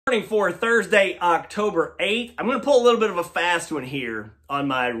For Thursday, October 8th. I'm going to pull a little bit of a fast one here on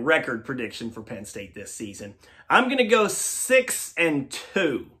my record prediction for Penn State this season. I'm going to go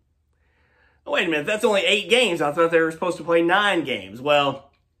 6-2. Oh, wait a minute, that's only 8 games. I thought they were supposed to play 9 games. Well,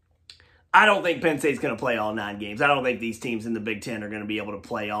 I don't think Penn State's going to play all 9 games. I don't think these teams in the Big Ten are going to be able to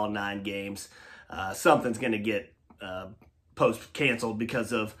play all 9 games. Something's going to get canceled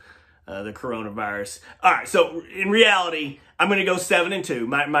because of the coronavirus. All right, so in reality, I'm going to go 7-2.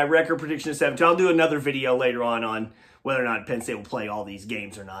 My record prediction is 7-2. I'll do another video later on whether or not Penn State will play all these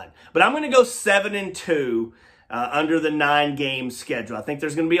games or not. But I'm going to go 7-2 under the 9-game schedule. I think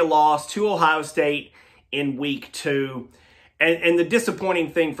there's going to be a loss to Ohio State in week 2. And the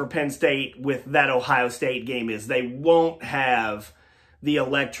disappointing thing for Penn State with that Ohio State game is they won't have the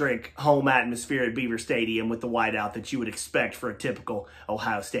electric home atmosphere at Beaver Stadium with the whiteout that you would expect for a typical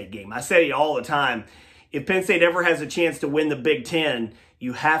Ohio State game. I say all the time, if Penn State ever has a chance to win the Big Ten,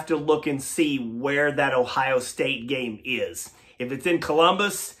 you have to look and see where that Ohio State game is. If it's in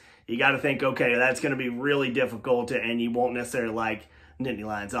Columbus, you got to think, okay, that's going to be really difficult, and you won't necessarily like Nittany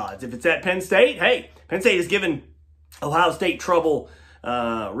Lions odds. If it's at Penn State, hey, Penn State has given Ohio State trouble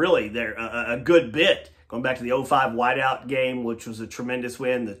really there a good bit. Going back to the 05 whiteout game, which was a tremendous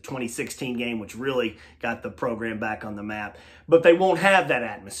win, the 2016 game, which really got the program back on the map. But they won't have that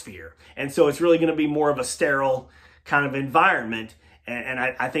atmosphere. And so it's really going to be more of a sterile kind of environment. And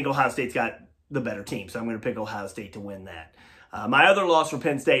I think Ohio State's got the better team. So I'm going to pick Ohio State to win that. My other loss for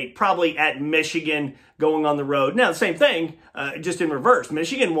Penn State, probably at Michigan going on the road. Now, the same thing, just in reverse.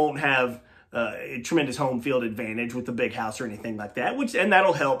 Michigan won't have a tremendous home field advantage with the big house or anything like that, and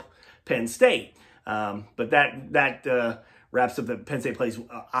that'll help Penn State. But that wraps up that Penn State plays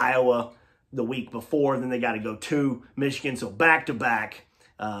Iowa the week before. Then they got to go to Michigan. So back-to-back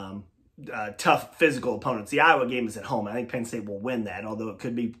tough physical opponents. The Iowa game is at home. I think Penn State will win that, although it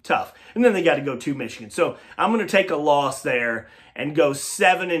could be tough. And then they got to go to Michigan. So I'm going to take a loss there and go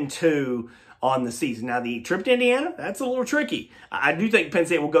 7-2 on the season. Now, the trip to Indiana, that's a little tricky. I do think Penn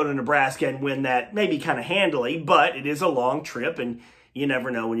State will go to Nebraska and win that maybe kind of handily, but it is a long trip, and you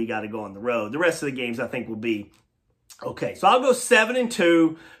never know when you got to go on the road. The rest of the games, I think, will be okay. So I'll go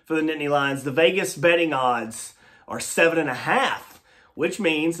 7-2 for the Nittany Lions. The Vegas betting odds are 7.5, which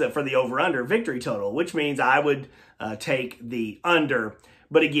means that for the over-under victory total, which means I would take the under.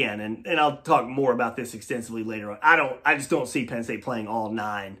 But again, and I'll talk more about this extensively later on, I just don't see Penn State playing all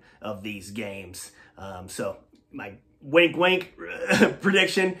 9 of these games. So my wink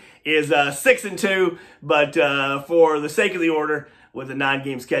prediction is 6-2, but for the sake of the order, with a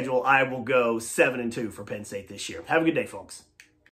 9-game schedule, I will go 7-2 for Penn State this year. Have a good day, folks.